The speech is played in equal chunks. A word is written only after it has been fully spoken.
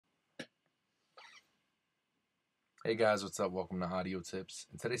Hey guys, what's up? Welcome to Audio Tips.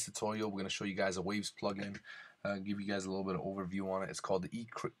 In today's tutorial, we're going to show you guys a Waves plugin, give you guys a little bit of overview on it. It's called the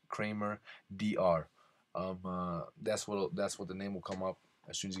EKramer DR. That's what the name will come up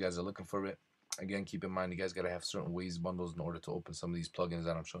as soon as you guys are looking for it. Again, keep in mind you guys got to have certain Waves bundles in order to open some of these plugins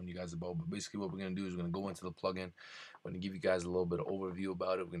that I'm showing you guys about. But basically, what we're going to do is we're going to go into the plugin. We're going to give you guys a little bit of overview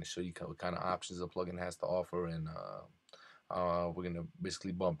about it. We're going to show you what kind of options the plugin has to offer, and we're going to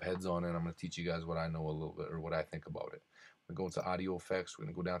basically bump heads on it. I'm going to teach you guys what I know a little bit, or what I think about it. We're going to go into audio effects. We're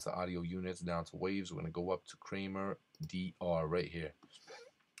going to go down to audio units, down to waves. We're going to go up to EKramer DR right here.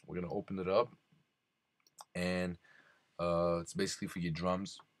 We're going to open it up, and it's basically for your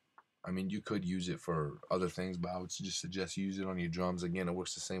drums. I mean, you could use it for other things, but I would just suggest use it on your drums. Again, it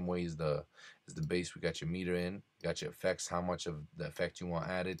works the same way as the bass. We got your meter in, you got your effects, how much of the effect you want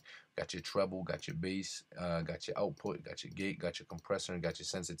added, got your treble, got your bass, got your output, got your gate, got your compressor, and got your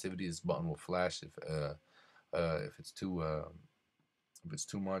sensitivity. This button will flash if it's too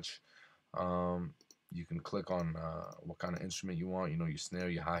much. You can click on what kind of instrument you want. You know, your snare,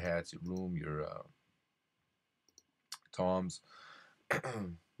 your hi-hats, your room, your toms.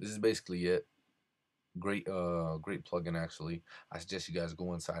 This is basically it. Great plugin actually. I suggest you guys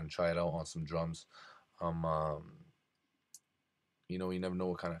go inside and try it out on some drums. You know, you never know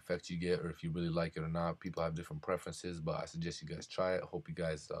what kind of effect you get or if you really like it or not. People have different preferences, but I suggest you guys try it. Hope you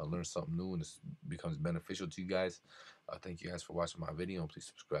guys learn something new and this becomes beneficial to you guys. Thank you guys for watching my video, and please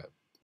subscribe.